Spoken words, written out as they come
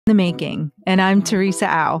the Making, and I'm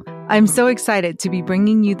Teresa Au. I'm so excited to be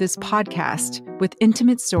bringing you this podcast with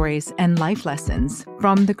intimate stories and life lessons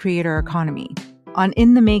from the creator economy. On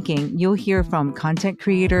In the Making, you'll hear from content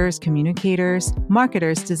creators, communicators,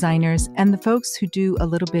 marketers, designers, and the folks who do a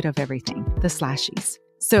little bit of everything, the slashies.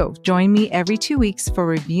 So join me every 2 weeks for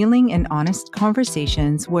revealing and honest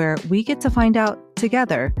conversations where we get to find out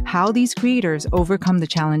together how these creators overcome the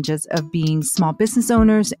challenges of being small business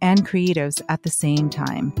owners and creatives at the same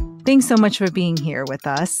time. Thanks so much for being here with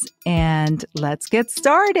us, and let's get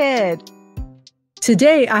started.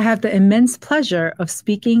 Today, I have the immense pleasure of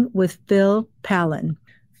speaking with Phil Pallen.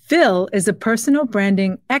 Phil is a personal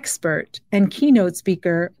branding expert and keynote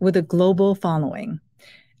speaker with a global following.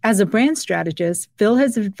 As a brand strategist, Phil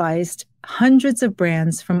has advised hundreds of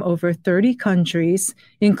brands from over 30 countries,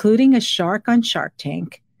 including a shark on Shark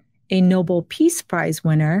Tank, a Nobel Peace Prize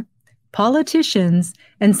winner, politicians,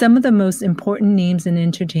 and some of the most important names in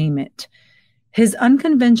entertainment. His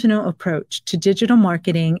unconventional approach to digital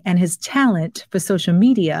marketing and his talent for social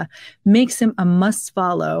media makes him a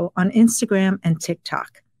must-follow on Instagram and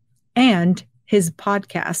TikTok. And his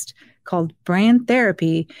podcast, called Brand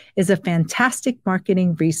Therapy, is a fantastic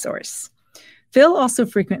marketing resource. Phil also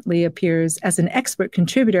frequently appears as an expert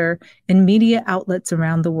contributor in media outlets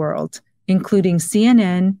around the world, including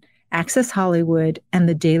CNN, Access Hollywood, and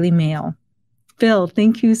the Daily Mail. Phil,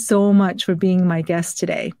 thank you so much for being my guest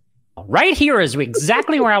today. Right here is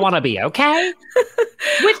exactly where I want to be, okay?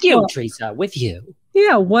 With you, Teresa, with you.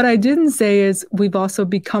 Yeah, what I didn't say is we've also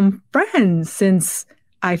become friends since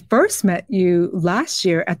I first met you last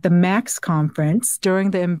year at the Max conference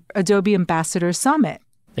during the Adobe Ambassador Summit.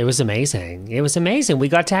 It was amazing. It was amazing. We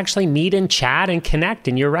got to actually meet and chat and connect.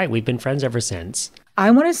 And you're right, we've been friends ever since. I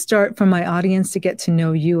want to start from my audience to get to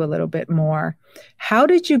know you a little bit more. How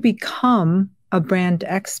did you become a brand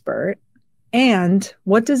expert? And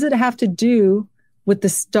what does it have to do with the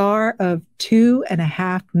star of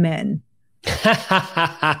 2.5 Men?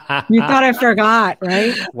 You thought I forgot,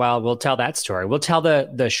 right? Well, we'll tell that story. We'll tell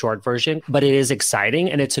the short version, but it is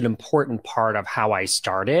exciting and it's an important part of how I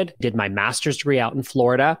started. Did my master's degree out in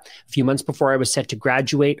Florida. A few months before I was set to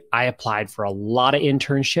graduate, I applied for a lot of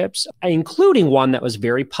internships, including one that was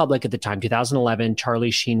very public at the time, 2011.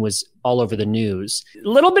 Charlie Sheen was all over the news. A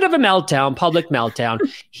little bit of a meltdown, public meltdown.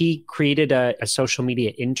 He created a social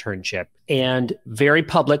media internship and very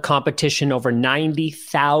public competition. Over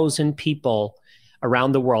 90,000 people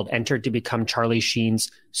around the world entered to become Charlie Sheen's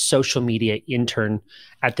social media intern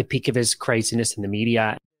at the peak of his craziness in the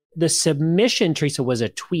media. The submission, Teresa, was a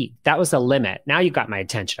tweet. That was the limit. Now you got my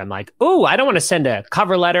attention. I'm like, oh, I don't want to send a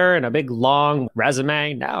cover letter and a big long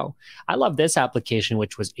resume. No, I love this application,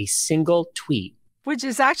 which was a single tweet. Which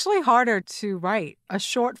is actually harder to write, a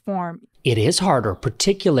short form. It is harder,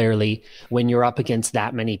 particularly when you're up against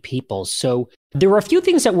that many people. So there were a few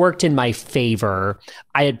things that worked in my favor.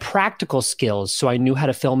 I had practical skills, so I knew how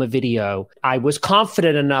to film a video. I was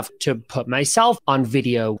confident enough to put myself on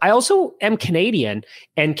video. I also am Canadian,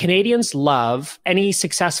 and Canadians love any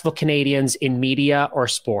successful Canadians in media or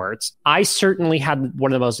sports. I certainly had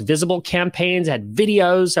one of the most visible campaigns, I had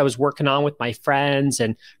videos I was working on with my friends,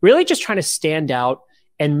 and really just trying to stand out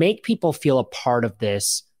and make people feel a part of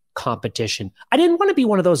this competition. I didn't want to be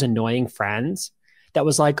one of those annoying friends that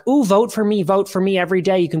was like, ooh, vote for me every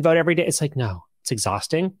day. You can vote every day. It's like, no, it's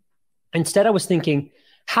exhausting. Instead, I was thinking,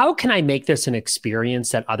 how can I make this an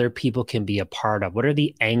experience that other people can be a part of? What are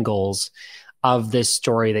the angles of this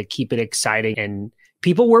story that keep it exciting? And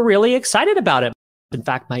people were really excited about it. In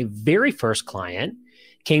fact, my very first client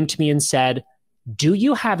came to me and said, do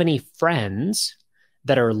you have any friends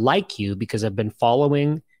that are like you? Because I've been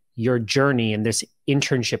following your journey in this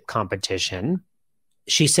internship competition.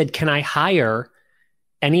 She said, can I hire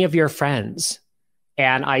any of your friends?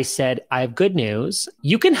 And I said, I have good news.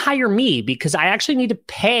 You can hire me because I actually need to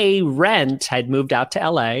pay rent. I'd moved out to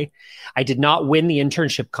LA. I did not win the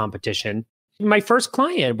internship competition. My first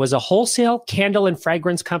client was a wholesale candle and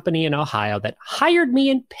fragrance company in Ohio that hired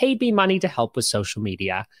me and paid me money to help with social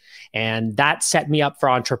media. And that set me up for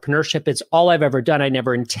entrepreneurship. It's all I've ever done. I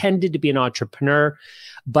never intended to be an entrepreneur,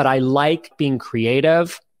 but I like being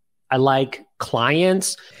creative. I like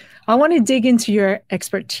clients. I want to dig into your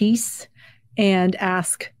expertise and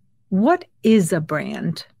ask, what is a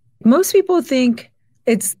brand? Most people think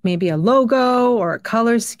it's maybe a logo or a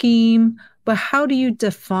color scheme, but how do you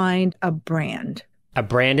define a brand? A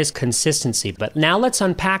brand is consistency. But now let's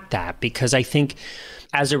unpack that, because I think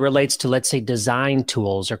as it relates to, let's say, design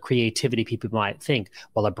tools or creativity, people might think,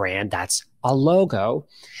 well, a brand, that's a logo.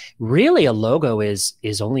 Really, a logo is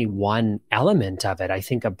only one element of it. I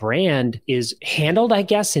think a brand is handled, I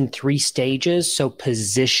guess, in 3 stages. So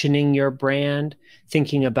positioning your brand,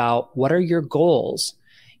 thinking about what are your goals,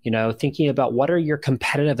 thinking about what are your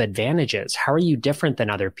competitive advantages? How are you different than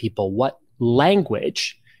other people? What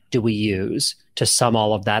language do we use to sum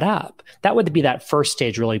all of that up? That would be that first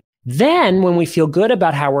stage, really. Then when we feel good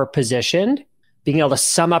about how we're positioned, being able to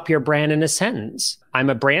sum up your brand in a sentence. I'm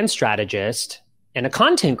a brand strategist and a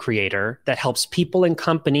content creator that helps people and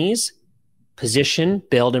companies position,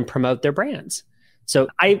 build, and promote their brands. So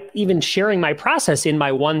I even sharing my process in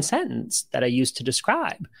my one sentence that I use to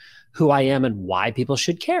describe who I am and why people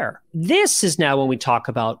should care. This is now when we talk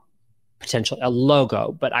about a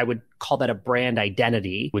logo, but I would call that a brand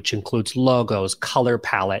identity, which includes logos, color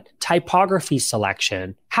palette, typography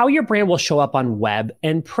selection, how your brand will show up on web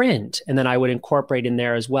and print. And then I would incorporate in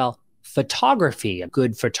there as well, photography, a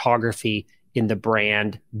good photography in the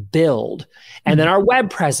brand build. And then our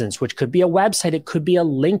web presence, which could be a website, it could be a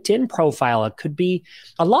LinkedIn profile, it could be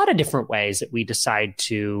a lot of different ways that we decide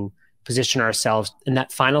to position ourselves. And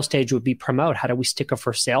that final stage would be promote. How do we stick a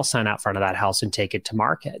for sale sign out front of that house and take it to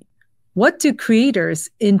market? What do creators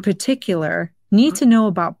in particular need to know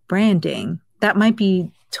about branding that might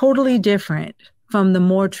be totally different from the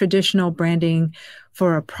more traditional branding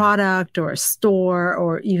for a product or a store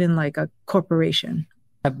or even like a corporation?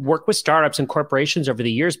 I've worked with startups and corporations over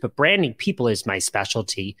the years, but branding people is my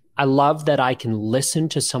specialty. I love that I can listen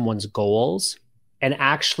to someone's goals and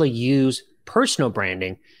actually use personal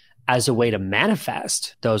branding as a way to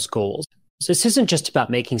manifest those goals. So this isn't just about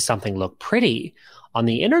making something look pretty on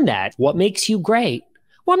the internet. What makes you great?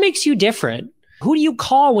 What makes you different? Who do you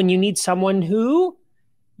call when you need someone who,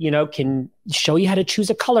 can show you how to choose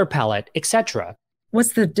a color palette, etc.?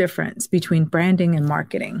 What's the difference between branding and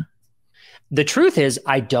marketing? The truth is,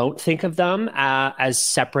 I don't think of them as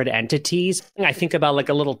separate entities. I think about like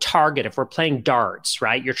a little target. If we're playing darts,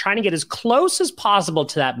 right? You're trying to get as close as possible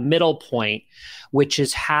to that middle point, which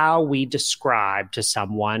is how we describe to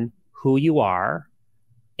someone who you are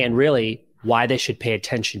and really why they should pay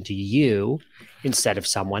attention to you instead of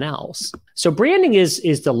someone else. So branding is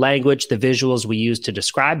the language, the visuals we use to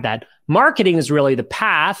describe that. Marketing is really the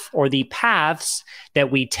path or the paths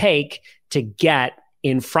that we take to get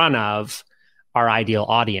in front of our ideal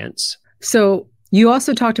audience. So you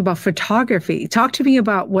also talked about photography. Talk to me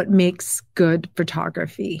about what makes good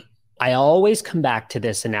photography. I always come back to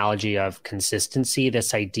this analogy of consistency,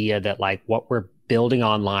 this idea that like what we're building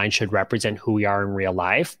online should represent who we are in real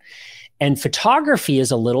life. And photography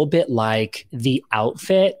is a little bit like the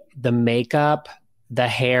outfit, the makeup, the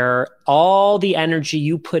hair, all the energy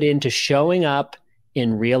you put into showing up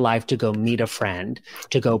in real life to go meet a friend,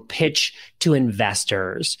 to go pitch to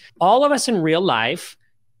investors. All of us in real life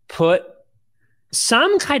put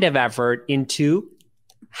some kind of effort into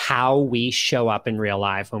how we show up in real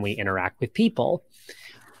life when we interact with people.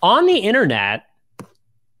 On the internet,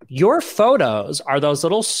 your photos are those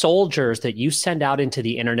little soldiers that you send out into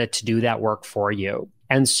the internet to do that work for you.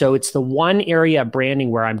 And so it's the one area of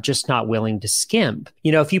branding where I'm just not willing to skimp.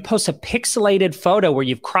 If you post a pixelated photo where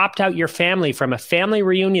you've cropped out your family from a family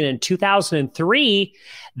reunion in 2003,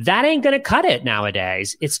 that ain't going to cut it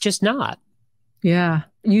nowadays. It's just not. Yeah.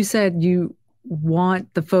 You said you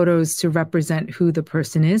want the photos to represent who the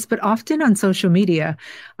person is, but often on social media,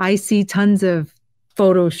 I see tons of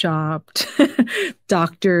photoshopped,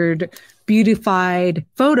 doctored, beautified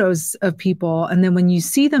photos of people. And then when you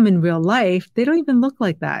see them in real life, they don't even look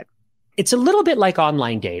like that. It's a little bit like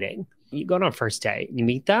online dating. You go on a first date, you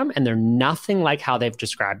meet them, and they're nothing like how they've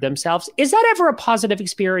described themselves. Is that ever a positive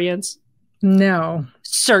experience? No.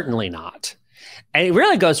 Certainly not. And it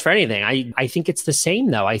really goes for anything. I think it's the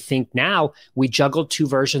same, though. I think now we juggle 2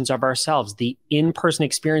 versions of ourselves, the in-person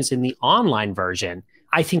experience and the online version.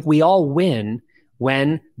 I think we all win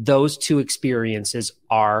when those 2 experiences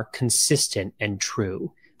are consistent and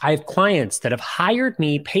true. I have clients that have hired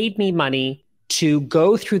me, paid me money to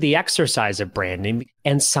go through the exercise of branding.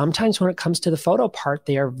 And sometimes when it comes to the photo part,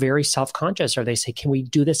 they are very self-conscious, or they say, can we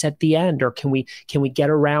do this at the end? Or can we get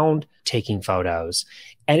around taking photos?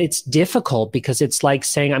 And it's difficult because it's like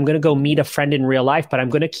saying, I'm going to go meet a friend in real life, but I'm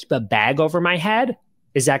going to keep a bag over my head.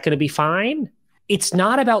 Is that going to be fine? It's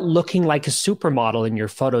not about looking like a supermodel in your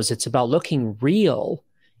photos. It's about looking real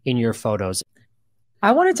in your photos.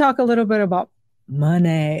 I want to talk a little bit about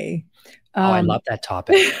money. I love that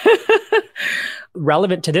topic.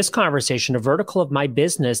 Relevant to this conversation, a vertical of my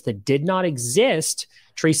business that did not exist,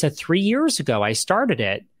 Teresa, 3 years ago, I started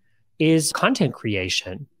it, is content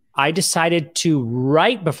creation. I decided to,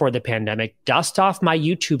 right before the pandemic, dust off my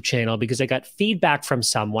YouTube channel because I got feedback from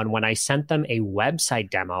someone when I sent them a website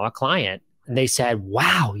demo, a client. And they said,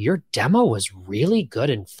 wow, your demo was really good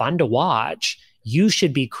and fun to watch. You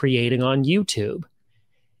should be creating on YouTube.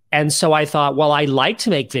 And so I thought, well, I like to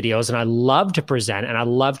make videos and I love to present and I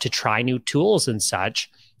love to try new tools and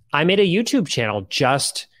such. I made a YouTube channel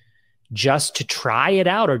just to try it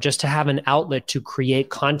out, or just to have an outlet to create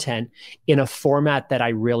content in a format that I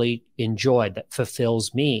really enjoy, that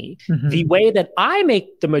fulfills me. Mm-hmm. The way that I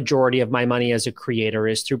make the majority of my money as a creator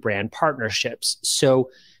is through brand partnerships. So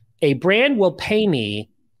a brand will pay me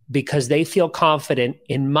because they feel confident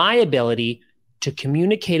in my ability to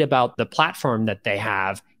communicate about the platform that they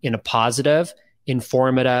have in a positive,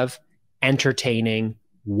 informative, entertaining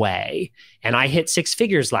way. And I hit 6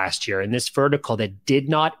 figures last year in this vertical that did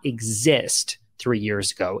not exist 3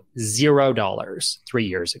 years ago. $0 3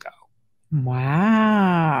 years ago.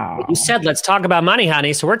 Wow. But you said, let's talk about money,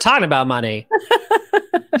 honey. So we're talking about money.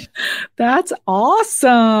 That's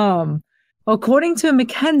awesome. According to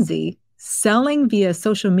McKinsey, selling via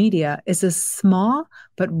social media is a small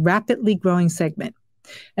but rapidly growing segment.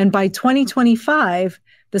 And by 2025,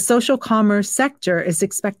 the social commerce sector is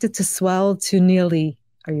expected to swell to nearly,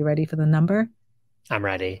 are you ready for the number? I'm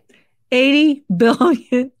ready. $80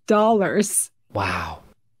 billion. Wow.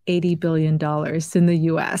 $80 billion in the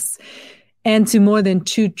US, and to more than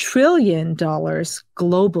 $2 trillion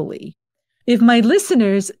globally. If my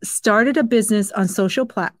listeners started a business on social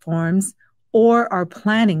platforms or are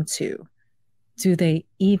planning to, do they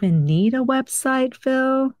even need a website,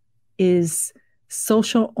 Phil? Is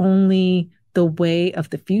social only the way of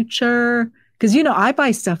the future? Because, you know, I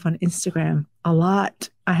buy stuff on Instagram a lot,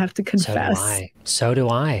 I have to confess. So do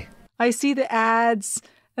I. I see the ads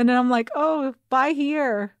and then I'm like, oh, buy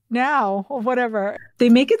here now or whatever. They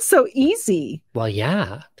make it so easy. Well,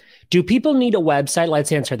 yeah. Do people need a website?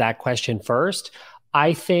 Let's answer that question first.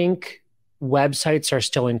 I think websites are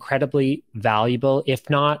still incredibly valuable, if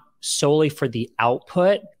not solely for the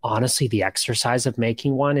output. Honestly, the exercise of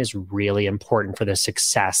making one is really important for the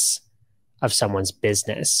success of someone's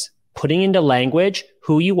business. Putting into language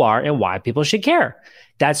who you are and why people should care.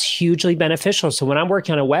 That's hugely beneficial. So when I'm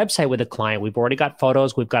working on a website with a client, we've already got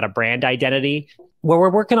photos, we've got a brand identity. When we're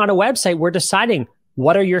working on a website, we're deciding,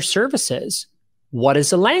 what are your services? What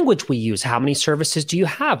is the language we use? How many services do you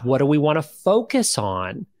have? What do we want to focus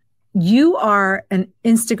on? You are an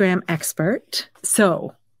Instagram expert.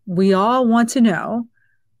 So we all want to know,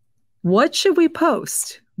 what should we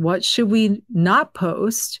post? What should we not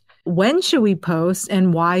post? When should we post?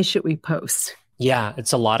 And why should we post? Yeah,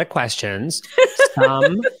 it's a lot of questions.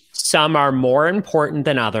 Some are more important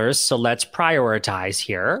than others. So let's prioritize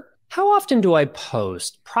here. How often do I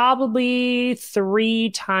post? Probably 3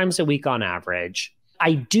 times a week on average.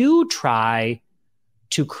 I do try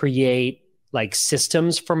to create like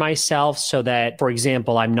systems for myself so that, for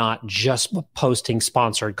example, I'm not just posting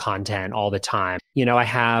sponsored content all the time. You know, I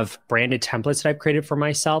have branded templates that I've created for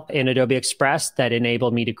myself in Adobe Express that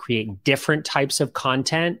enable me to create different types of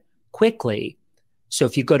content quickly. So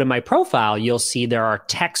if you go to my profile, you'll see there are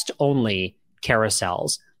text-only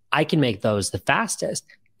carousels. I can make those the fastest.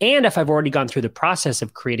 And if I've already gone through the process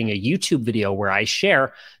of creating a YouTube video where I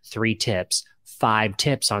share 3 tips, 5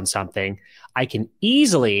 tips on something, I can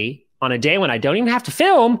easily, on a day when I don't even have to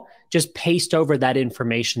film, just paste over that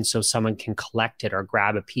information so someone can collect it or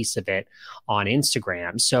grab a piece of it on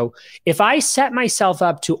Instagram. So if I set myself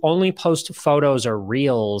up to only post photos or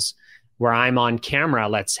reels where I'm on camera,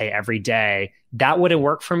 let's say every day, that wouldn't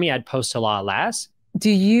work for me. I'd post a lot less. Do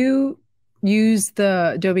you use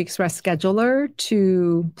the Adobe Express scheduler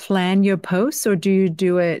to plan your posts, or do you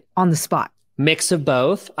do it on the spot? Mix of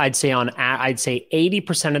both. I'd say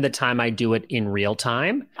 80% of the time I do it in real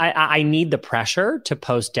time. I need the pressure to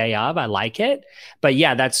post day of. I like it. But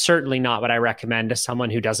yeah, that's certainly not what I recommend to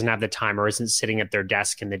someone who doesn't have the time or isn't sitting at their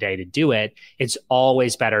desk in the day to do it. It's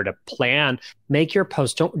always better to plan. Make your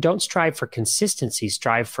post. Don't strive for consistency.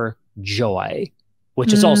 Strive for joy,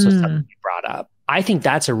 which is also something you brought up. I think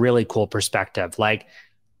that's a really cool perspective. Like,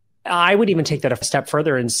 I would even take that a step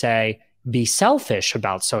further and say, be selfish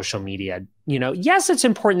about social media. You know, yes, it's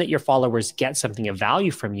important that your followers get something of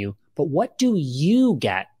value from you, but what do you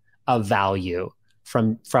get of value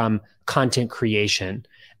from content creation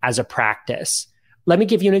as a practice? Let me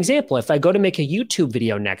give you an example. If I go to make a YouTube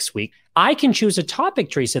video next week, I can choose a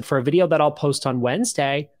topic, Teresa, for a video that I'll post on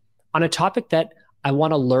Wednesday on a topic that I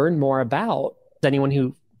want to learn more about. Anyone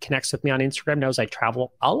who connects with me on Instagram knows I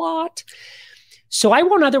travel a lot. So I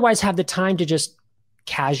won't otherwise have the time to just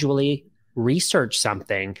casually research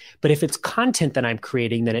something. But if it's content that I'm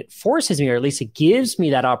creating, then it forces me, or at least it gives me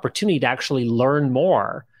that opportunity to actually learn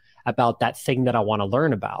more about that thing that I want to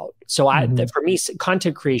learn about. So for me,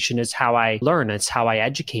 content creation is how I learn. It's how I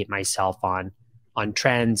educate myself on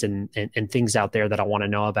trends and things out there that I want to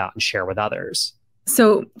know about and share with others.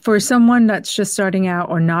 So for someone that's just starting out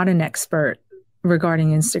or not an expert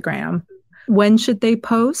regarding Instagram, when should they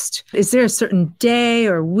post? Is there a certain day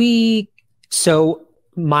or week? So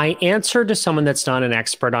my answer to someone that's not an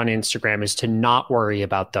expert on Instagram is to not worry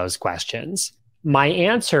about those questions. My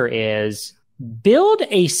answer is build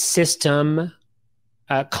a system,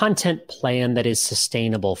 a content plan that is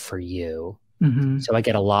sustainable for you. So I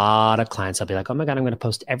get a lot of clients. I'll be like, oh my God, I'm going to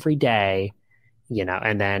post every day,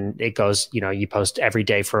 and then it goes, you post every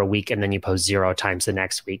day for a week and then you post 0 times the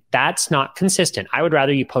next week. That's not consistent. I would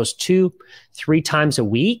rather you post 2-3 times a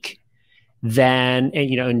week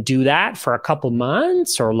and do that for a couple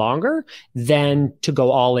months or longer than to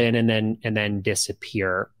go all in and then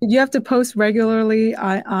disappear. You have to post regularly.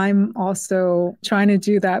 I'm also trying to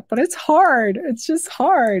do that, but it's hard. It's just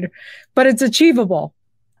hard, but it's achievable.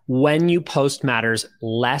 When you post matters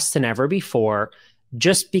less than ever before,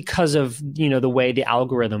 just because of, the way the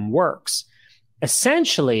algorithm works.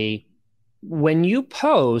 Essentially, when you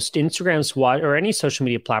post, Instagram's or any social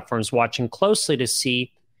media platforms watching closely to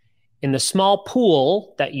see in the small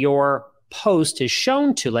pool that your post is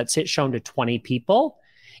shown to, let's say it's shown to 20 people.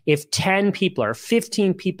 If 10 people or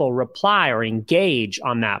 15 people reply or engage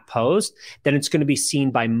on that post, then it's going to be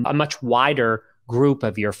seen by a much wider group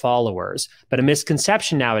of your followers. But a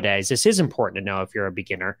misconception nowadays, this is important to know if you're a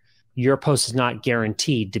beginner, your post is not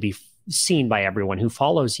guaranteed to be seen by everyone who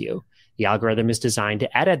follows you. The algorithm is designed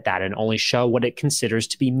to edit that and only show what it considers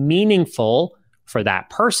to be meaningful for that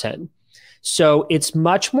person. So it's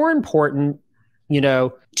much more important,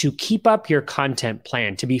 to keep up your content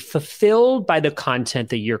plan, to be fulfilled by the content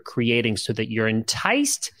that you're creating so that you're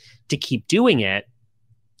enticed to keep doing it.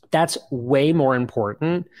 That's way more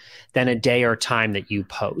important than a day or time that you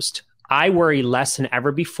post. I worry less than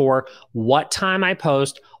ever before what time I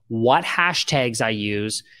post, what hashtags I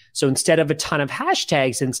use. So instead of a ton of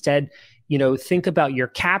hashtags, think about your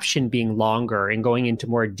caption being longer and going into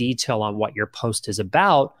more detail on what your post is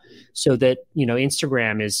about, so that,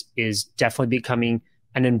 Instagram is definitely becoming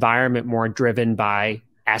an environment more driven by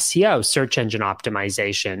SEO, search engine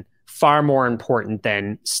optimization, far more important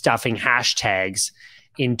than stuffing hashtags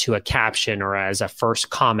into a caption or as a first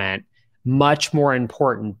comment. Much more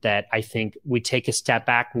important that I think we take a step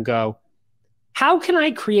back and go, how can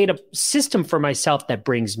I create a system for myself that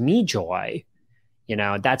brings me joy?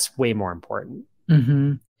 That's way more important.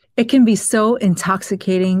 It can be so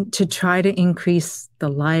intoxicating to try to increase the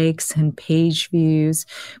likes and page views,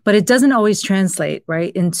 but it doesn't always translate,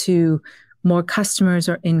 right, into more customers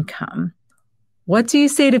or income. What do you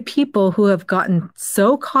say to people who have gotten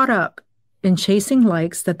so caught up in chasing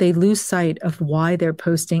likes that they lose sight of why they're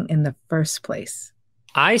posting in the first place?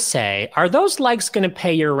 I say, are those likes going to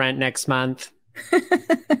pay your rent next month?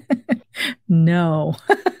 No.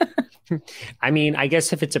 I mean, I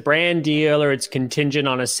guess if it's a brand deal or it's contingent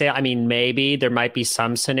on a sale, maybe there might be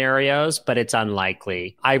some scenarios, but it's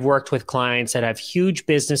unlikely. I've worked with clients that have huge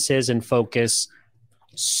businesses and focus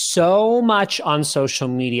so much on social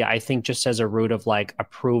media, I think just as a root of like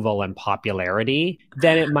approval and popularity,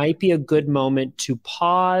 then it might be a good moment to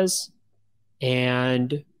pause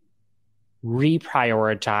and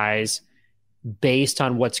reprioritize based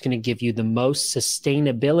on what's going to give you the most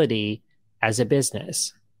sustainability as a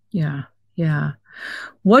business. Yeah.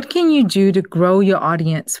 What can you do to grow your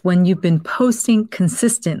audience when you've been posting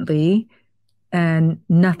consistently and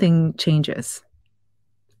nothing changes?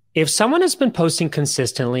 If someone has been posting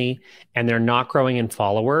consistently and they're not growing in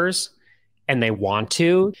followers and they want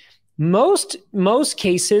to, most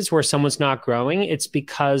cases where someone's not growing, it's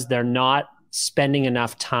because they're not spending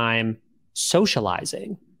enough time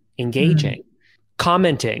socializing, engaging,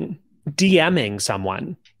 commenting, DMing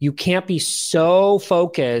someone. You can't be so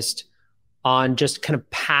focused on just kind of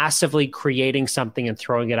passively creating something and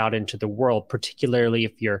throwing it out into the world, particularly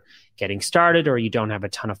if you're getting started or you don't have a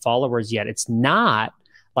ton of followers yet. It's not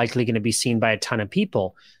likely going to be seen by a ton of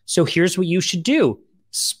people. So here's what you should do.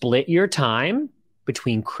 Split your time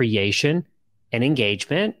between creation and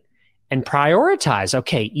engagement and prioritize.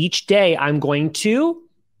 Okay, each day I'm going to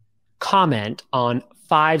comment on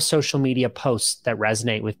 5 social media posts that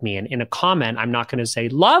resonate with me. And in a comment, I'm not going to say,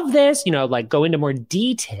 love this, go into more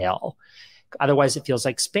detail. Otherwise, it feels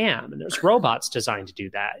like spam. And there's robots designed to do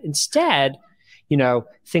that. Instead,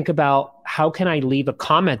 think about how can I leave a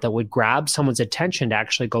comment that would grab someone's attention to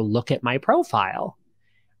actually go look at my profile,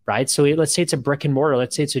 right? So let's say it's a brick and mortar,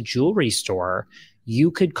 let's say it's a jewelry store.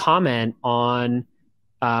 You could comment on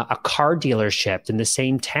a car dealership in the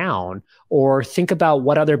same town, or think about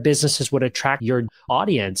what other businesses would attract your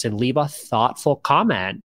audience and leave a thoughtful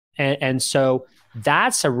comment. And so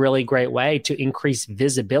that's a really great way to increase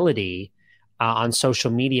visibility on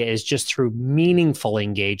social media, is just through meaningful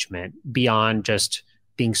engagement beyond just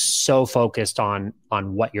being so focused on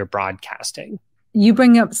what you're broadcasting. You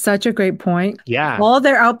bring up such a great point. Yeah. All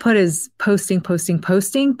their output is posting,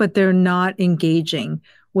 but they're not engaging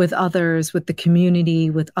with others, with the community,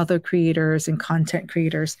 with other creators and content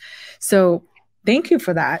creators. So thank you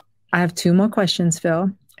for that. I have 2 more questions, Phil.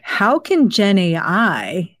 How can Gen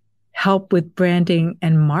AI help with branding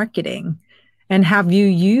and marketing? And have you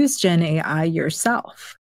used Gen AI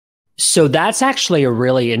yourself? So that's actually a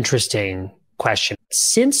really interesting question.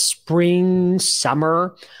 Since spring,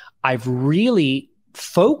 summer, I've really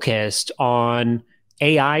focused on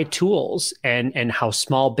AI tools and how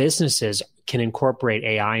small businesses can incorporate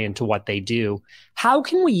AI into what they do. How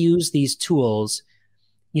can we use these tools,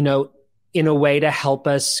 in a way to help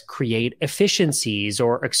us create efficiencies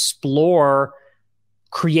or explore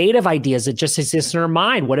creative ideas that just exist in our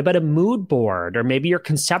mind? What about a mood board? Or maybe you're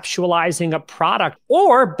conceptualizing a product,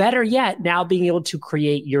 or better yet, now being able to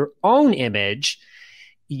create your own image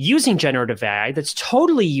using generative AI that's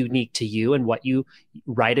totally unique to you and what you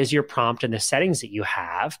write as your prompt and the settings that you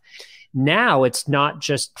have. Now it's not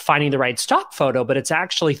just finding the right stock photo, but it's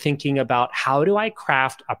actually thinking about, how do I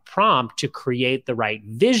craft a prompt to create the right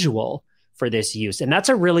visual for this use? And that's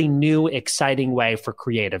a really new, exciting way for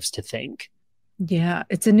creatives to think. Yeah,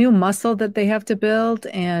 it's a new muscle that they have to build.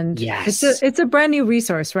 And yes, it's a brand new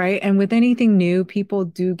resource, right? And with anything new, people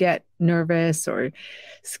do get nervous or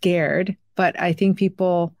scared. But I think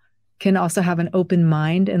people can also have an open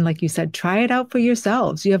mind. And like you said, try it out for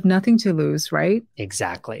yourselves. You have nothing to lose, right?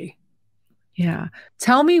 Exactly. Yeah.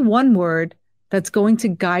 Tell me one word that's going to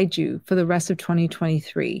guide you for the rest of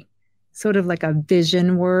 2023. Sort of like a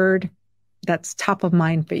vision word that's top of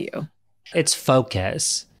mind for you. It's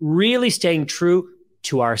focus. Really staying true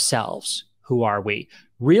to ourselves. Who are we?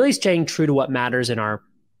 Really staying true to what matters in our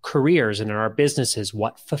careers and in our businesses,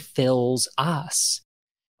 what fulfills us.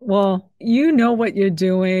 Well, you know what you're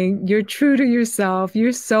doing. You're true to yourself.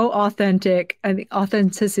 You're so authentic. I think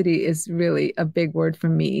authenticity is really a big word for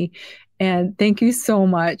me. And thank you so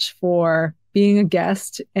much for being a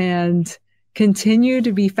guest, and continue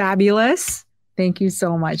to be fabulous. Thank you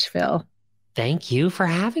so much, Phil. Thank you for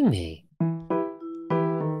having me.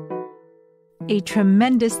 A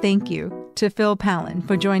tremendous thank you to Phil Pallen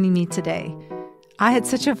for joining me today. I had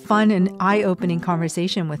such a fun and eye-opening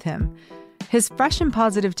conversation with him. His fresh and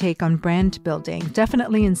positive take on brand building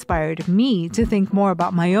definitely inspired me to think more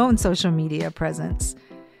about my own social media presence.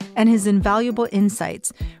 And his invaluable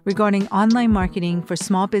insights regarding online marketing for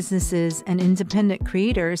small businesses and independent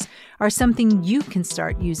creators are something you can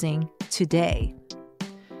start using today.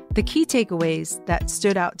 The key takeaways that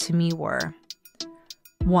stood out to me were: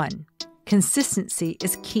 1. Consistency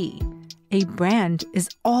is key. A brand is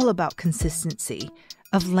all about consistency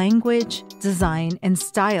of language, design, and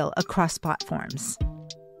style across platforms.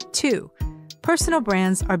 2. Personal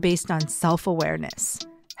brands are based on self-awareness.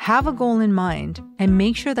 Have a goal in mind and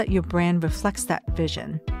make sure that your brand reflects that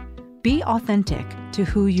vision. Be authentic to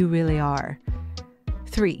who you really are.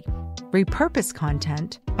 3. Repurpose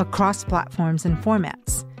content across platforms and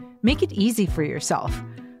formats. Make it easy for yourself.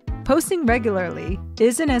 Posting regularly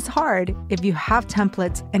isn't as hard if you have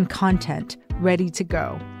templates and content ready to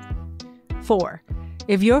go. 4.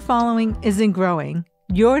 If your following isn't growing,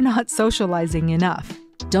 you're not socializing enough.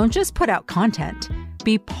 Don't just put out content.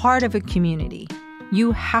 Be part of a community.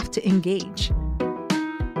 You have to engage.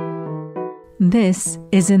 This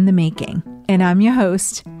is In the Making, and I'm your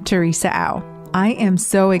host, Teresa Au. I am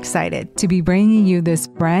so excited to be bringing you this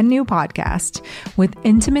brand new podcast with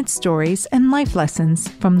intimate stories and life lessons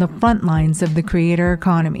from the front lines of the creator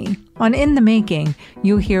economy. On In the Making,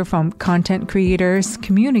 you'll hear from content creators,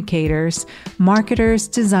 communicators, marketers,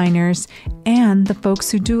 designers, and the folks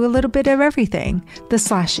who do a little bit of everything, the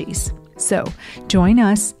slashies. So join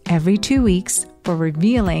us every 2 weeks for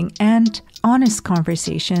revealing and honest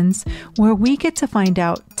conversations where we get to find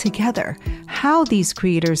out together how these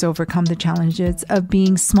creators overcome the challenges of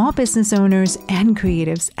being small business owners and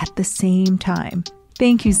creatives at the same time.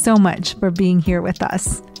 Thank you so much for being here with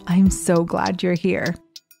us. I'm so glad you're here.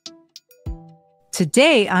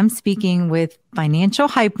 Today, I'm speaking with financial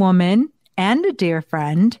hype woman and a dear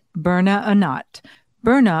friend, Berna Anat.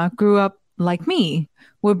 Berna grew up like me.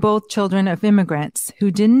 We're both children of immigrants who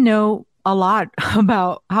didn't know a lot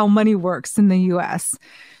about how money works in the US.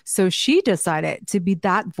 So she decided to be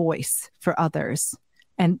that voice for others.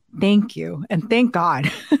 And thank you. And thank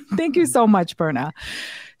God. Thank you so much, Berna.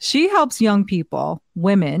 She helps young people,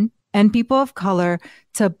 women, and people of color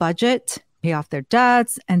to budget, pay off their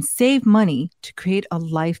debts, and save money to create a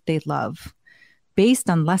life they love, based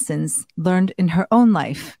on lessons learned in her own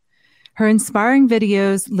life. Her inspiring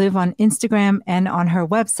videos live on Instagram and on her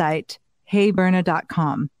website,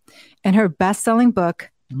 heyberna.com. And her best-selling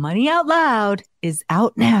book, Money Out Loud, is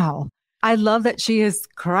out now. I love that she is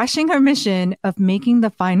crushing her mission of making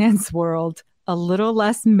the finance world a little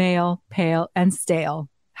less male, pale, and stale.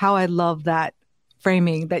 How I love that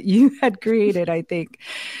framing that you had created, I think.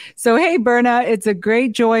 So, hey, Berna, it's a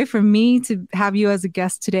great joy for me to have you as a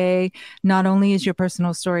guest today. Not only is your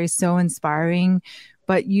personal story so inspiring,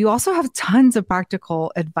 but you also have tons of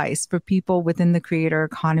practical advice for people within the creator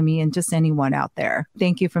economy and just anyone out there.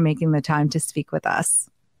 Thank you for making the time to speak with us.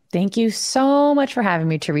 Thank you so much for having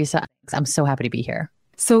me, Teresa. I'm so happy to be here.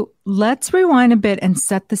 So let's rewind a bit and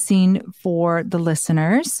set the scene for the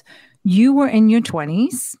listeners. You were in your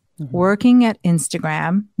 20s, working at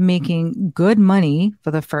Instagram, making good money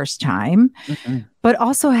for the first time, but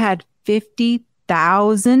also had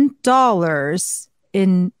 $50,000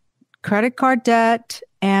 in credit card debt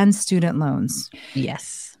and student loans.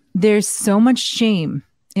 Yes. There's so much shame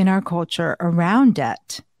in our culture around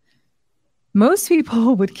debt. Most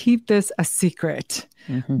people would keep this a secret.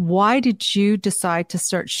 Why did you decide to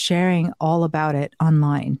start sharing all about it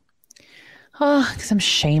online? Oh, because I'm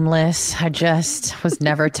shameless. I just was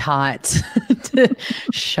never taught to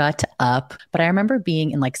shut up. But I remember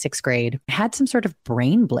being in like 6th grade, I had some sort of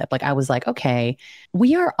brain blip. Like I was like, okay,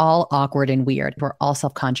 we are all awkward and weird. We're all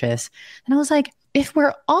self-conscious. And I was like, if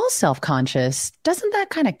we're all self-conscious, doesn't that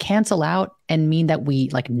kind of cancel out and mean that we,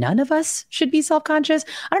 like, none of us should be self-conscious?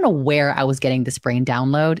 I don't know where I was getting this brain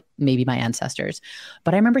download, maybe my ancestors.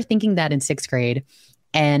 But I remember thinking that in 6th grade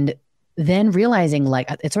and then realizing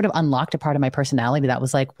like it sort of unlocked a part of my personality that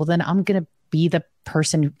was like, well, then I'm going to be the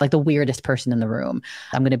person, like the weirdest person in the room.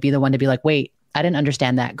 I'm going to be the one to be like, wait, I didn't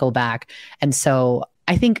understand that. Go back. And so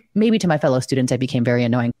I think maybe to my fellow students, I became very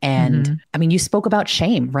annoying. And I mean, you spoke about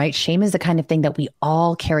shame, right? Shame is the kind of thing that we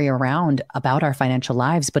all carry around about our financial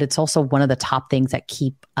lives, but it's also one of the top things that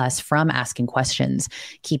keep us from asking questions,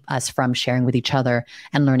 keep us from sharing with each other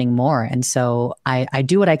and learning more. And so I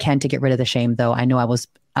do what I can to get rid of the shame, though I know I was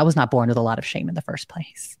not born with a lot of shame in the first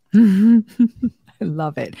place. I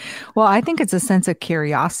love it. Well, I think it's a sense of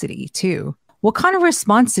curiosity too. What kind of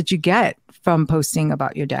response did you get from posting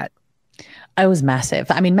about your debt? I was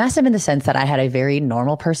massive. I mean, massive in the sense that I had a very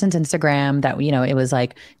normal person's Instagram that, you know, it was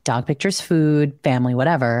like dog pictures, food, family,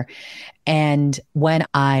 whatever. And when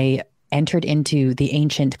I entered into the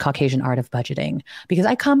ancient Caucasian art of budgeting, because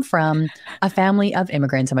I come from a family of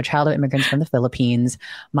immigrants. I'm a child of immigrants from the Philippines.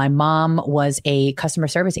 My mom was a customer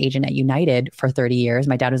service agent at United for 30 years.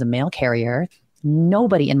 My dad was a mail carrier.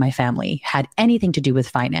 Nobody in my family had anything to do with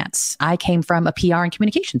finance. I came from a PR and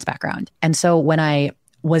communications background. And so when I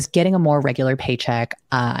was getting a more regular paycheck,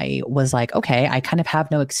 I was like, okay, I kind of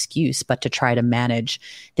have no excuse but to try to manage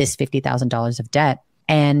this $50,000 of debt.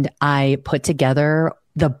 And I put together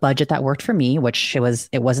the budget that worked for me, which it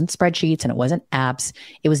wasn't spreadsheets and it wasn't apps.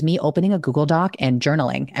 It was me opening a Google Doc and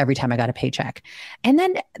journaling every time I got a paycheck. And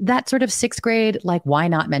then that sort of 6th grade, like, why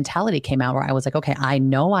not mentality came out where I was like, okay, I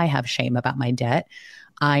know I have shame about my debt.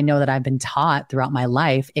 I know that I've been taught throughout my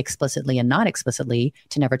life, explicitly and not explicitly,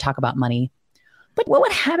 to never talk about money. But what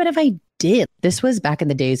would happen if I did? This was back in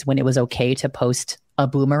the days when it was okay to post a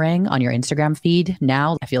boomerang on your Instagram feed.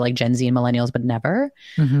 Now I feel like Gen Z and millennials would never.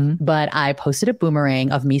 But I posted a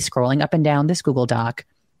boomerang of me scrolling up and down this Google Doc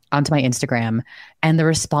onto my Instagram. And the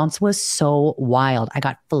response was so wild. I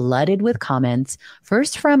got flooded with comments,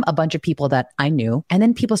 first from a bunch of people that I knew, and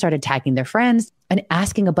then people started tagging their friends and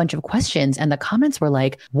asking a bunch of questions. And the comments were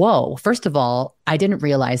like, whoa, first of all, I didn't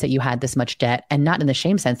realize that you had this much debt, and not in the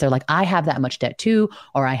shame sense. They're like, I have that much debt too,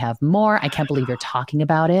 or I have more. I can't believe you're talking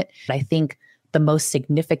about it. But I think the most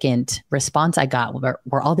significant response I got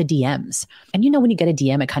were all the DMs. And you know, when you get a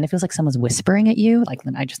DM, it kind of feels like someone's whispering at you. Like,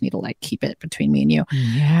 then I just need to like keep it between me and you.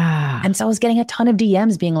 Yeah. And so I was getting a ton of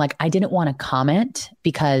DMs being like, I didn't want to comment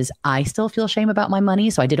because I still feel shame about my money.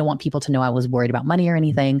 So I didn't want people to know I was worried about money or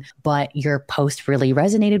anything. But your post really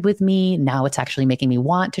resonated with me. Now it's actually making me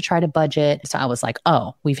want to try to budget. So I was like,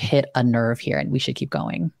 oh, we've hit a nerve here and we should keep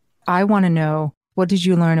going. I want to know, what did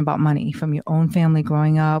you learn about money from your own family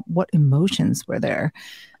growing up? What emotions were there?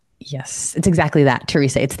 Yes, it's exactly that,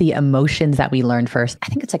 Teresa. It's the emotions that we learn first. I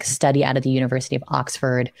think it's like a study out of the University of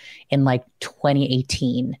Oxford in like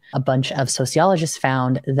 2018. A bunch of sociologists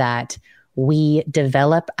found that we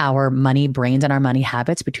develop our money brains and our money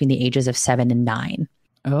habits between the ages of 7 and 9.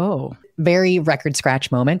 Oh, Very record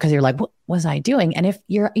scratch moment because you're like, what was I doing? And if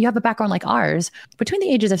you have a background like ours, between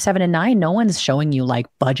the ages of 7 and 9, no one's showing you like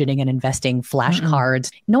budgeting and investing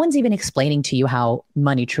flashcards. No one's even explaining to you how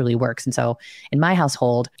money truly works. And so in my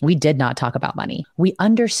household, we did not talk about money. We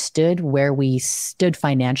understood where we stood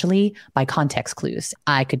financially by context clues.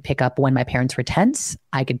 I could pick up when my parents were tense.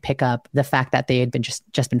 I could pick up the fact that they had been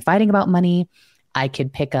just been fighting about money. I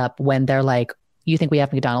could pick up when they're like, you think we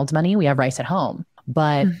have McDonald's money? We have rice at home.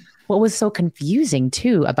 But what was so confusing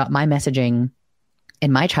too about my messaging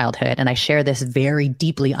in my childhood, and I share this very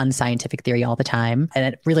deeply unscientific theory all the time, and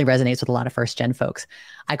it really resonates with a lot of first gen folks.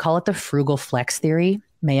 I call it the frugal flex theory.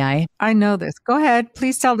 May I? I know this. Go ahead.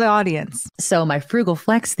 Please tell the audience. So my frugal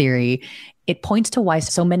flex theory, it points to why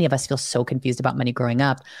so many of us feel so confused about money growing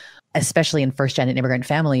up, especially in first gen and immigrant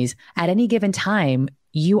families. At any given time,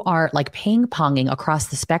 you are like ping-ponging across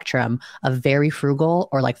the spectrum of very frugal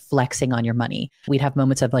or like flexing on your money. We'd have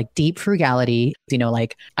moments of like deep frugality,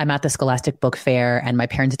 like I'm at the Scholastic Book Fair and my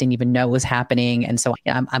parents didn't even know it was happening. And so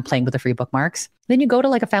I'm playing with the free bookmarks. Then you go to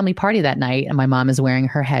like a family party that night and my mom is wearing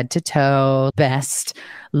her head to toe best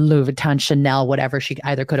Louis Vuitton, Chanel, whatever she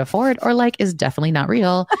either could afford or like is definitely not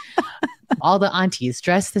real. All the aunties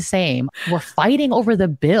dressed the same. We're fighting over the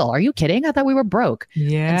bill. Are you kidding? I thought we were broke.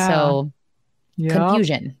 Yeah. And so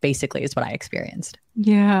confusion basically is what I experienced.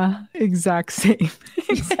 Yeah, exact same.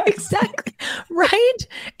 Exactly. Right?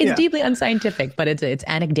 It's deeply unscientific, but it's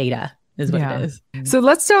anecdata is what it is. So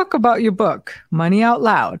let's talk about your book, Money Out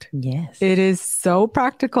Loud. Yes. It is so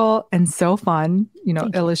practical and so fun,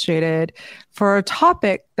 illustrated for a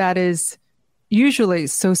topic that is usually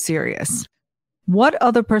so serious. What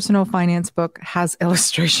other personal finance book has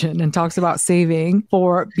illustration and talks about saving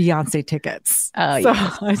for Beyonce tickets? Yes.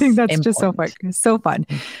 I think that's important. Just so fun. So fun.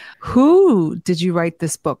 Who did you write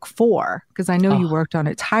this book for? Because I know you worked on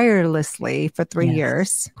it tirelessly for 3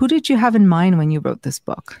 years. Who did you have in mind when you wrote this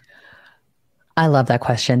book? I love that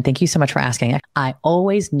question. Thank you so much for asking. I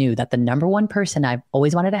always knew that the number one person I've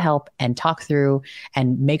always wanted to help and talk through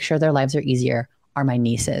and make sure their lives are easier are my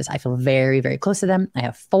nieces. I feel very, very close to them. I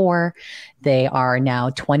have 4. They are now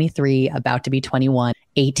 23, about to be 21,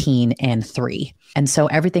 18, and 3. And so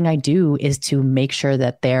everything I do is to make sure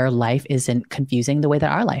that their life isn't confusing the way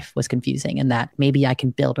that our life was confusing, and that maybe I can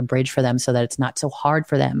build a bridge for them so that it's not so hard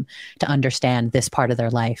for them to understand this part of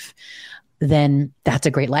their life. Then that's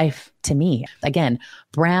a great life to me. Again,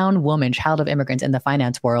 brown woman, child of immigrants in the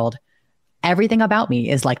finance world. Everything about me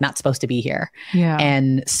is like not supposed to be here. Yeah.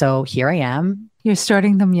 And so here I am. You're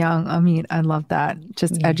starting them young. I mean, I love that.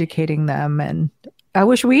 Just educating them. And I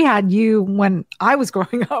wish we had you when I was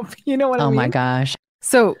growing up. You know what I mean? Oh my gosh.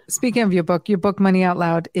 So speaking of your book Money Out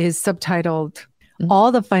Loud is subtitled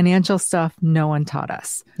All the Financial Stuff No One Taught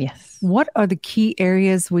Us. Yes. What are the key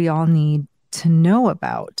areas we all need to know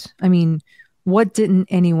about? I mean, what didn't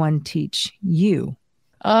anyone teach you?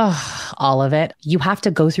 Oh, all of it. You have to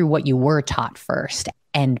go through what you were taught first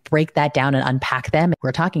and break that down and unpack them.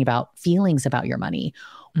 We're talking about feelings about your money.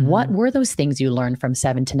 Mm-hmm. What were those things you learned from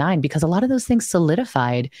 7 to 9? Because a lot of those things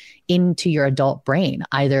solidified into your adult brain.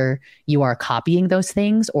 Either you are copying those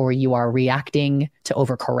things or you are reacting to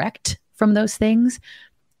overcorrect from those things.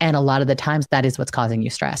 And a lot of the times that is what's causing you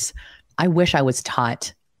stress. I wish I was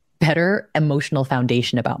taught better emotional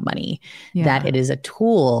foundation about money, that it is a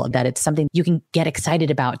tool, that it's something you can get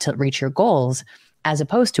excited about to reach your goals, as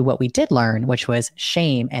opposed to what we did learn, which was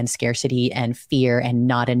shame and scarcity and fear and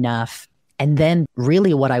not enough. And then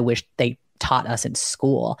really what I wish they taught us in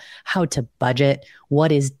school, how to budget,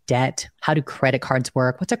 what is debt, how do credit cards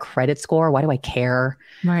work, what's a credit score, why do I care?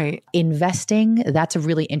 Right. Investing, that's a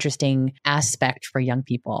really interesting aspect for young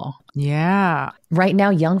people. Yeah. Right now,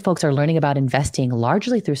 young folks are learning about investing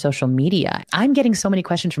largely through social media. I'm getting so many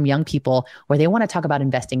questions from young people where they want to talk about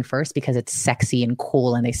investing first because it's sexy and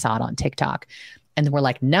cool and they saw it on TikTok. And we're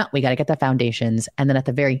like, no, we got to get the foundations. And then at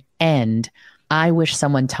the very end, I wish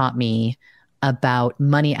someone taught me about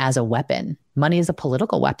money as a weapon, money as a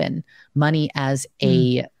political weapon, money as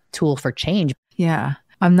a tool for change. Yeah.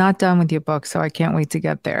 I'm not done with your book, so I can't wait to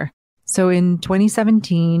get there. So in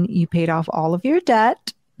 2017, you paid off all of your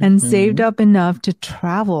debt and saved up enough to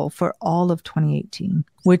travel for all of 2018,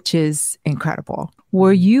 which is incredible.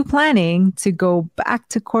 Were you planning to go back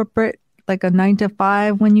to corporate, like a 9 to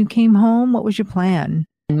 5 when you came home? What was your plan?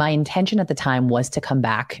 My intention at the time was to come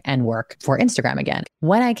back and work for Instagram again.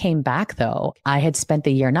 When I came back, though, I had spent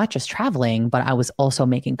the year not just traveling, but I was also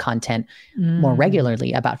making content more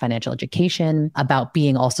regularly about financial education, about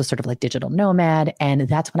being also sort of like digital nomad. And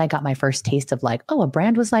that's when I got my first taste of like, oh, a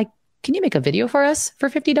brand was like, can you make a video for us for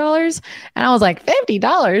 $50? And I was like,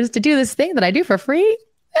 $50 to do this thing that I do for free?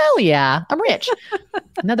 Hell yeah, I'm rich.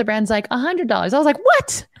 Another brand's like $100. I was like,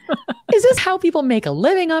 what? Is this how people make a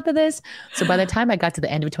living off of this? So by the time I got to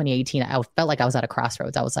the end of 2018, I felt like I was at a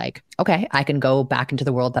crossroads. I was like, okay, I can go back into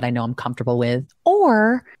the world that I know I'm comfortable with,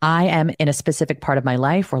 or I am in a specific part of my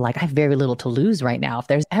life where like I have very little to lose right now. If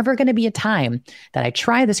there's ever going to be a time that I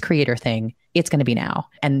try this creator thing, it's going to be now.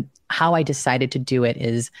 And how I decided to do it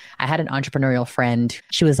is I had an entrepreneurial friend.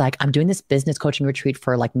 She was like, I'm doing this business coaching retreat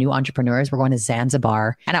for like new entrepreneurs. We're going to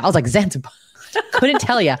Zanzibar. And I was like, Zanzibar? Couldn't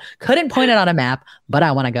tell you, couldn't point it on a map, but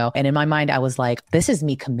I want to go. And in my mind, I was like, this is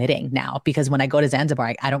me committing now, because when I go to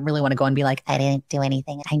Zanzibar, I don't really want to go and be like, I didn't do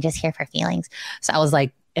anything. I'm just here for feelings. So I was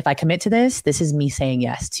like, if I commit to this, this is me saying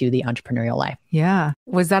yes to the entrepreneurial life. Yeah.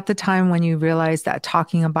 Was that the time when you realized that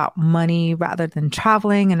talking about money rather than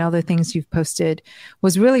traveling and other things you've posted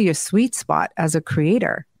was really your sweet spot as a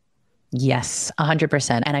creator? Yes,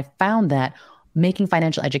 100%. And I found that making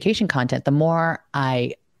financial education content, the more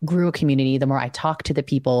I grew a community, the more I talked to the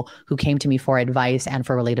people who came to me for advice and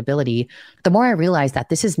for relatability, the more I realized that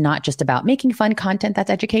this is not just about making fun content that's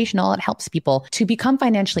educational. It helps people to become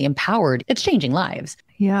financially empowered. It's changing lives.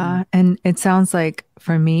 Yeah. And it sounds like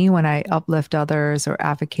for me, when I uplift others or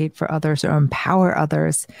advocate for others or empower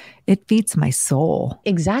others, it feeds my soul.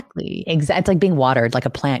 Exactly. It's like being watered like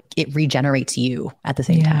a plant. It regenerates you at the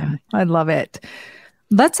same time. I love it.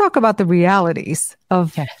 Let's talk about the realities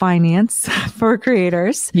of finance for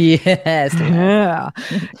creators. Yes. Yeah.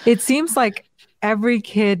 It seems like every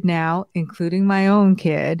kid now, including my own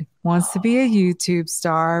kid, wants to be a YouTube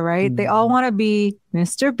star, right? They all want to be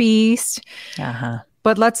Mr. Beast.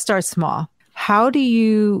 But let's start small. How do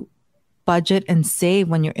you budget and save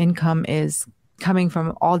when your income is coming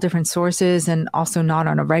from all different sources and also not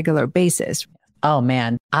on a regular basis? Oh,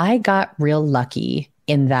 man. I got real lucky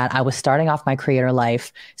in that I was starting off my creator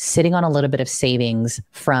life sitting on a little bit of savings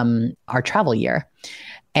from our travel year.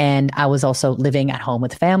 And I was also living at home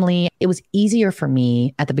with family. It was easier for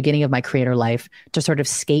me at the beginning of my creator life to sort of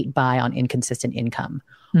skate by on inconsistent income.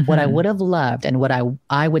 What I would have loved and what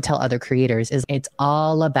I would tell other creators is it's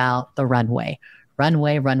all about the runway.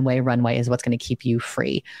 Runway is what's going to keep you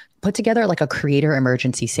free. Put together like a creator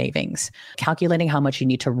emergency savings, calculating how much you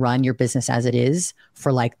need to run your business as it is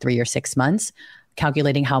for like 3 or 6 months,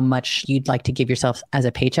 calculating how much you'd like to give yourself as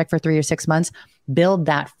a paycheck for 3 or 6 months. Build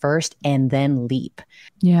that first and then leap.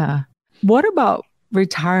 Yeah. What about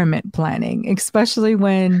retirement planning, especially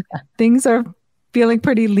when things are feeling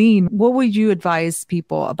pretty lean? What would you advise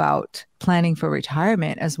people about planning for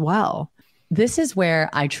retirement as well? This is where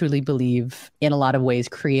I truly believe in a lot of ways,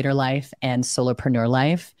 creator life and solopreneur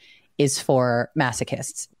life is for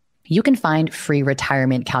masochists. You can find free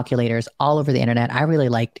retirement calculators all over the internet. I really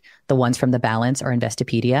liked the ones from The Balance or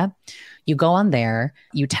Investopedia. You go on there,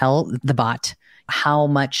 you tell the bot how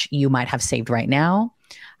much you might have saved right now,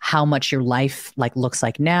 how much your life looks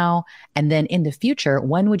like now, and then in the future,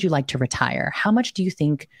 when would you like to retire? How much do you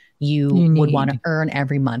think you would want to earn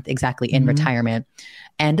every month exactly in retirement?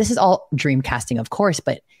 And this is all dream casting, of course,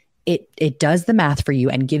 but it does the math for you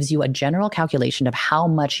and gives you a general calculation of how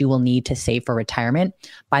much you will need to save for retirement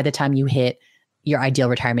by the time you hit your ideal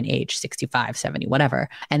retirement age, 65, 70, whatever.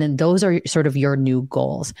 And then those are sort of your new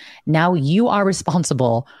goals. Now you are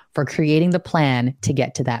responsible for creating the plan to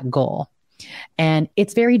get to that goal. And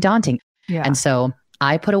it's very daunting. Yeah. And so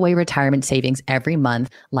I put away retirement savings every month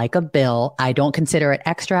like a bill. I don't consider it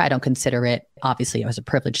extra. I don't consider it, obviously, it was a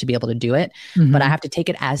privilege to be able to do it, but I have to take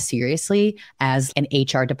it as seriously as an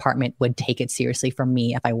HR department would take it seriously from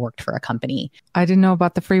me if I worked for a company. I didn't know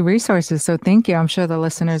about the free resources, so thank you. I'm sure the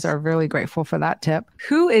listeners are really grateful for that tip.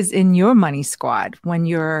 Who is in your money squad when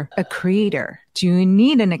you're a creator? Do you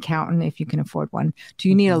need an accountant if you can afford one? Do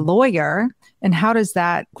you need a lawyer? And how does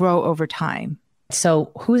that grow over time?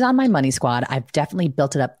 So who's on my money squad? I've definitely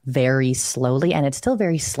built it up very slowly and it's still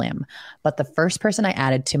very slim. But the first person I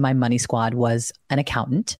added to my money squad was an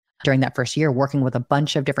accountant during that first year, working with a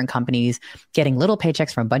bunch of different companies, getting little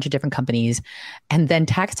paychecks from a bunch of different companies. And then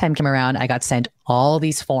tax time came around. I got sent all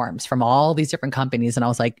these forms from all these different companies. And I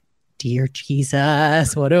was like, dear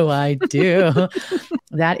Jesus, what do I do?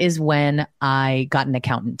 That is when I got an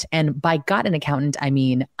accountant. And by got an accountant, I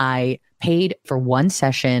mean, I paid for one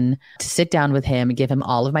session to sit down with him, give him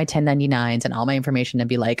all of my 1099s and all my information and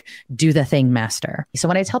be like, do the thing, master. So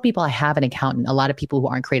when I tell people I have an accountant, a lot of people who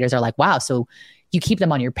aren't creators are like, wow, so you keep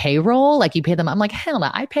them on your payroll, like you pay them. I'm like, hell no,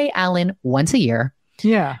 I pay Alan once a year.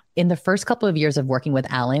 Yeah. In the first couple of years of working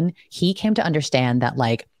with Alan, he came to understand that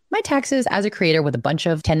like my taxes as a creator with a bunch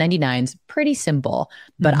of 1099s, pretty simple.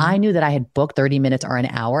 But I knew that I had booked 30 minutes or an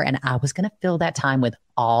hour, and I was going to fill that time with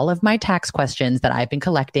all of my tax questions that I've been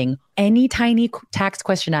collecting. Any tiny tax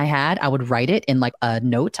question I had, I would write it in like a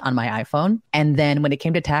note on my iPhone. And then when it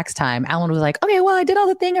came to tax time, Alan was like, okay, well, I did all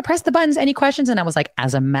the thing. I pressed the buttons. Any questions? And I was like,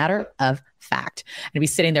 as a matter of fact. And I'd be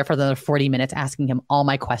sitting there for another 40 minutes asking him all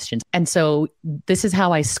my questions. And so this is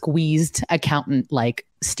how I squeezed accountant like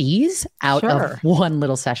steez out of one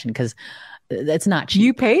little session, because it's not cheap.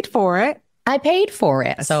 You paid for it. I paid for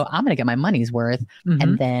it. So I'm going to get my money's worth.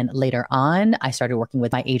 And then later on, I started working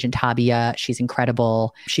with my agent, Tabia. She's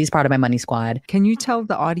incredible. She's part of my money squad. Can you tell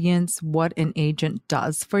the audience what an agent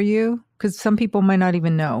does for you? Because some people might not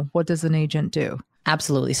even know. What does an agent do?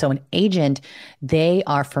 Absolutely. So an agent, they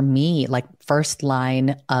are for me like first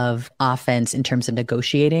line of offense in terms of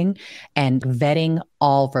negotiating and vetting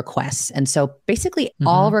all requests. And so basically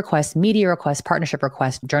all requests, media requests, partnership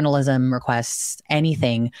requests, journalism requests,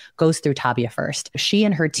 anything goes through Tabia first. She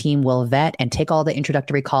and her team will vet and take all the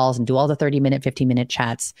introductory calls and do all the 30-minute, 15-minute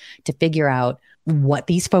chats to figure out what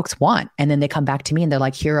these folks want. And then they come back to me and they're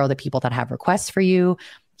like, here are the people that have requests for you.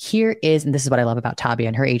 Here is, and this is what I love about Tabia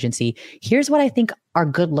and her agency, here's what I think are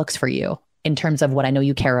good looks for you in terms of what I know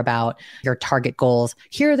you care about, your target goals.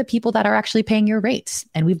 Here are the people that are actually paying your rates.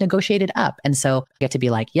 And we've negotiated up. And so I get to be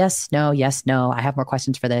like, yes, no, I have more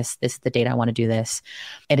questions for this. This is the date I want to do this.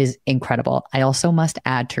 It is incredible. I also must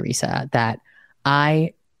add, Teresa, that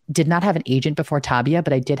I did not have an agent before Tabia,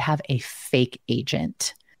 but I did have a fake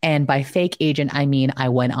agent. And by fake agent, I mean, I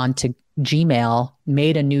went on to Gmail,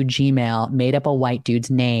 made a new Gmail, made up a white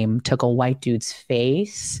dude's name, took a white dude's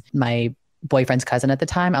face, my boyfriend's cousin at the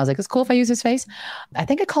time. I was like, it's cool if I use his face. I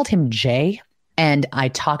think I called him Jay. And I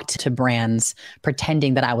talked to brands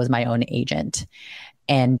pretending that I was my own agent.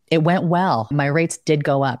 And it went well. My rates did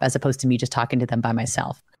go up as opposed to me just talking to them by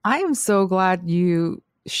myself. I am so glad you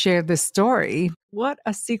shared this story. What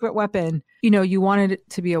a secret weapon. You know, you wanted it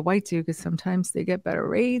to be a white dude because sometimes they get better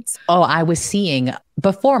rates. Oh, I was seeing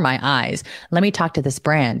before my eyes, let me talk to this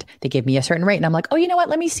brand. They give me a certain rate. And I'm like, oh, you know what?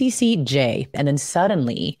 Let me CC Jay. And then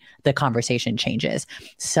suddenly the conversation changes.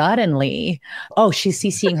 Suddenly, oh, she's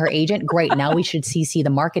CCing her agent. Great. Now we should CC the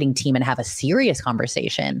marketing team and have a serious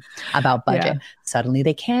conversation about budget. Yeah. Suddenly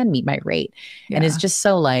they can meet my rate. Yeah. And it's just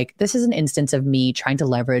so like, this is an instance of me trying to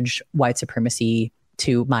leverage white supremacy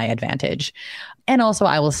to my advantage. And also,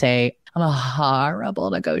 I will say, I'm a horrible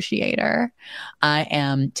negotiator. I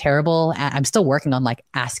am terrible. I'm still working on like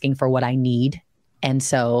asking for what I need. And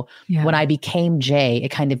so when I became Jay, it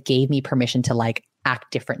kind of gave me permission to like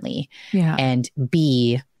act differently and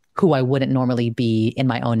be who I wouldn't normally be in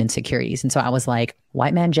my own insecurities. And so I was like,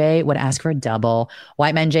 white man Jay would ask for a double.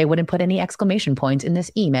 White man Jay wouldn't put any exclamation points in this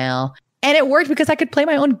email. And it worked because I could play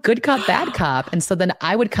my own good cop, bad cop. And so then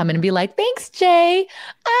I would come in and be like, thanks, Jay.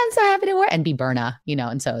 I'm so happy to work. And be Berna, you know.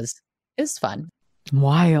 And so it was fun.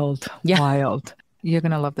 Wild. Yeah. Wild. You're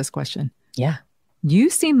going to love this question. Yeah.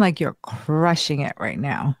 You seem like you're crushing it right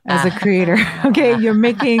now as a creator. Okay. You're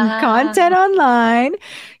making content online.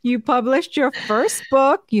 You published your first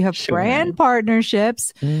book. You have brand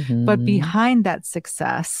partnerships. But behind that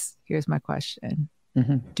success, here's my question.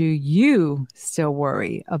 Do you still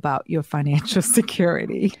worry about your financial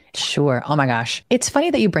security? Sure. Oh my gosh. It's funny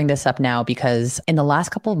that you bring this up now because in the last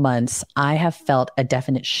couple of months, I have felt a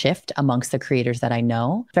definite shift amongst the creators that I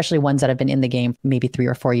know, especially ones that have been in the game maybe 3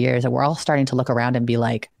 or 4 years. And we're all starting to look around and be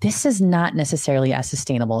like, this is not necessarily as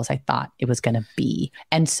sustainable as I thought it was going to be.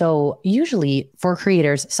 And so usually for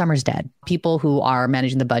creators, summer's dead. People who are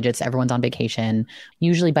managing the budgets, everyone's on vacation.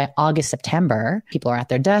 Usually by August, September, people are at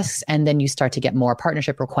their desks and then you start to get more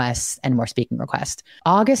partnership requests and more speaking requests.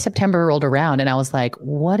 August, September rolled around and I was like,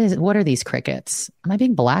 what are these crickets? Am I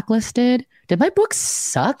being blacklisted? Did my book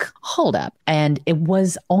suck? Hold up. And it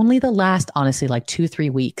was only the last, honestly, like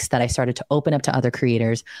 2-3 weeks that I started to open up to other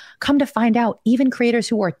creators. Come to find out, even creators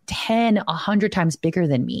who are 10, 100 times bigger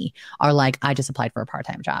than me are like, I just applied for a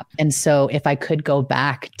part-time job. And so if I could go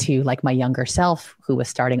back to like my younger self who was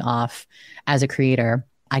starting off as a creator,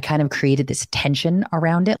 I kind of created this tension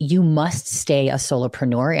around it. You must stay a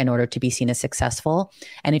solopreneur in order to be seen as successful.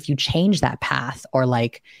 And if you change that path, or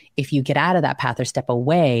like if you get out of that path or step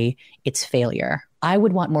away, it's failure. I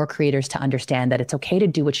would want more creators to understand that it's okay to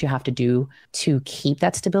do what you have to do to keep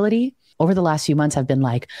that stability, over the last few months, I've been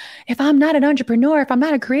like, if I'm not an entrepreneur, if I'm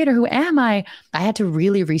not a creator, who am I? I had to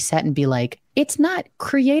really reset and be like, it's not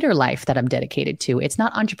creator life that I'm dedicated to. It's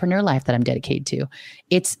not entrepreneur life that I'm dedicated to.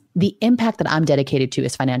 It's the impact that I'm dedicated to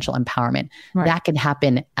is financial empowerment. Right. That can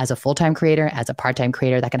happen as a full-time creator, as a part-time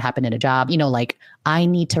creator, that can happen in a job. You know, like I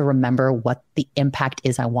need to remember what the impact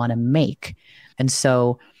is I want to make. And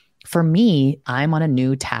so for me, I'm on a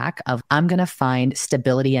new tack of I'm going to find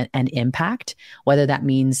stability and impact, whether that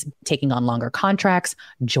means taking on longer contracts,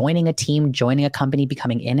 joining a team, joining a company,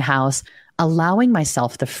 becoming in-house, allowing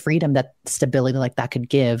myself the freedom that stability like that could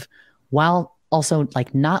give, while also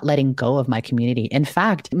like not letting go of my community. In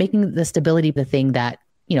fact, making the stability the thing that,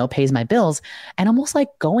 you know, pays my bills, and almost like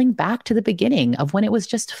going back to the beginning of when it was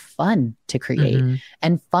just fun to create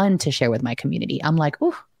and fun to share with my community. I'm like,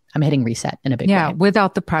 ooh, I'm hitting reset in a big way. Yeah,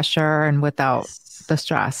 without the pressure and without the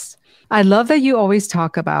stress. I love that you always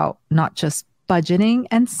talk about not just budgeting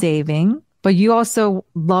and saving, but you also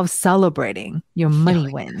love celebrating your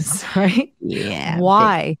money wins, right? Yeah.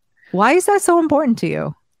 Why? Why is that so important to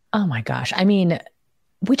you? Oh my gosh. I mean,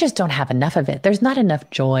 we just don't have enough of it. There's not enough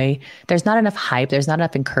joy. There's not enough hype. There's not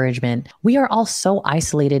enough encouragement. We are all so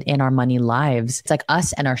isolated in our money lives. It's like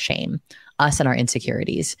us and our shame, us and our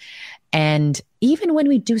insecurities. And even when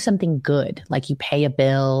we do something good, like you pay a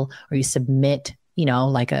bill or you submit, you know,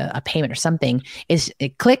 like a payment or something,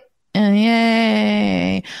 it click,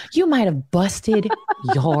 yay. You might have busted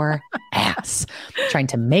your ass trying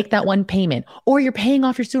to make that one payment, or you're paying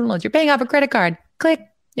off your student loans, you're paying off a credit card, click,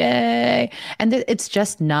 yay. And it's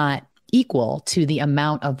just not equal to the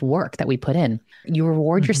amount of work that we put in. You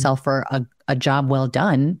reward yourself for a job well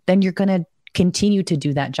done, then you're going to continue to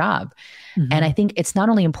do that job. And I think it's not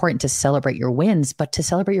only important to celebrate your wins, but to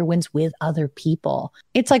celebrate your wins with other people.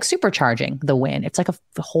 It's like supercharging the win. It's like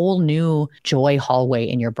a whole new joy hallway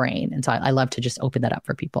in your brain. And so I love to just open that up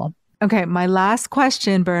for people. Okay, my last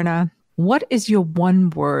question, Berna. What is your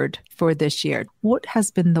one word for this year? What has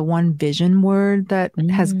been the one vision word that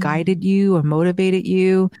has guided you or motivated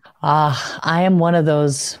you? I am one of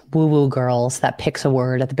those woo-woo girls that picks a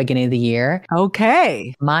word at the beginning of the year.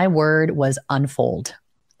 Okay. My word was unfold.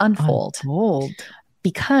 Unfold.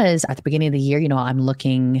 Because at the beginning of the year, you know, I'm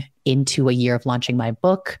looking into a year of launching my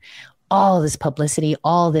book, all this publicity,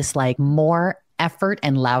 all this like more effort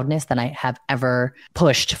and loudness than I have ever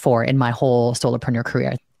pushed for in my whole solopreneur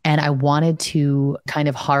career. And I wanted to kind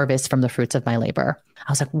of harvest from the fruits of my labor.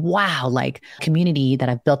 I was like, wow, like community that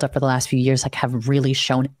I've built up for the last few years, like have really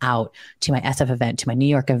shown out to my SF event, to my New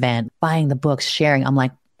York event, buying the books, sharing. I'm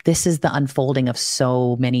like, this is the unfolding of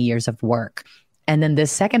so many years of work. And then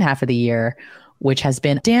this second half of the year, which has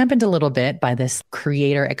been dampened a little bit by this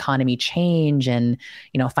creator economy change and,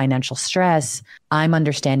 you know, financial stress, I'm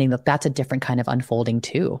understanding that that's a different kind of unfolding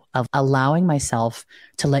too, of allowing myself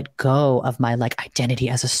to let go of my like identity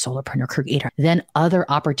as a solopreneur creator. Then other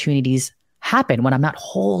opportunities happen when I'm not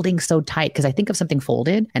holding so tight, because I think of something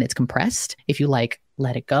folded and it's compressed. If you like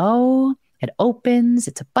let it go, it opens,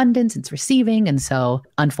 it's abundance, it's receiving. And so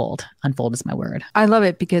unfold is my word. I love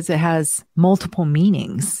it because it has multiple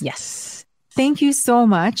meanings. Yes. Thank you so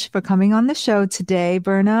much for coming on the show today,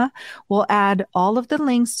 Berna. We'll add all of the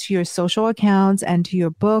links to your social accounts and to your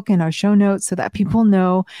book in our show notes so that people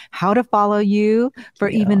know how to follow you for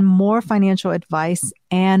even more financial advice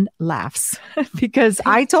and laughs. Because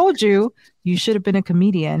I told you, you should have been a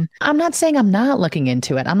comedian. I'm not saying I'm not looking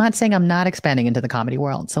into it. I'm not saying I'm not expanding into the comedy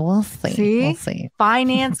world. So we'll see. We'll see.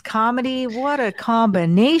 Finance, comedy, what a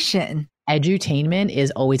combination. Edutainment is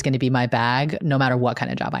always going to be my bag, no matter what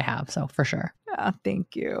kind of job I have. So for sure. Oh,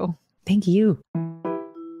 thank you. Thank you.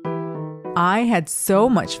 I had so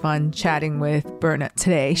much fun chatting with Berna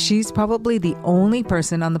today. She's probably the only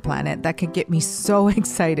person on the planet that could get me so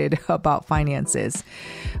excited about finances.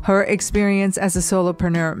 Her experience as a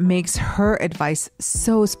solopreneur makes her advice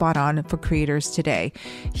so spot on for creators today.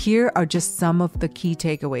 Here are just some of the key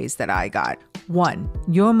takeaways that I got. 1,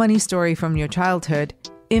 your money story from your childhood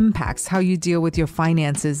impacts how you deal with your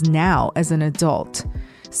finances now as an adult.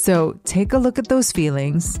 So take a look at those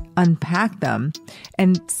feelings, unpack them,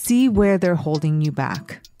 and see where they're holding you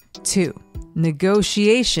back. 2,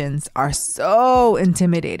 negotiations are so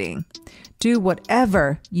intimidating. Do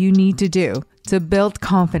whatever you need to do to build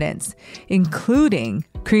confidence, including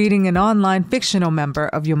creating an online fictional member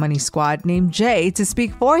of your money squad named Jay to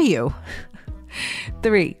speak for you.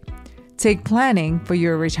 3, take planning for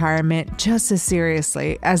your retirement just as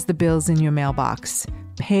seriously as the bills in your mailbox.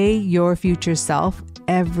 Pay your future self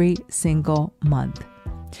every single month.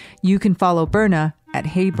 You can follow Berna at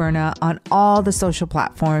Hey Berna on all the social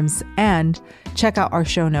platforms and check out our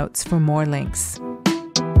show notes for more links.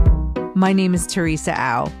 My name is Teresa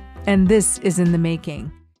Au. And this is In the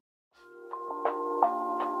Making.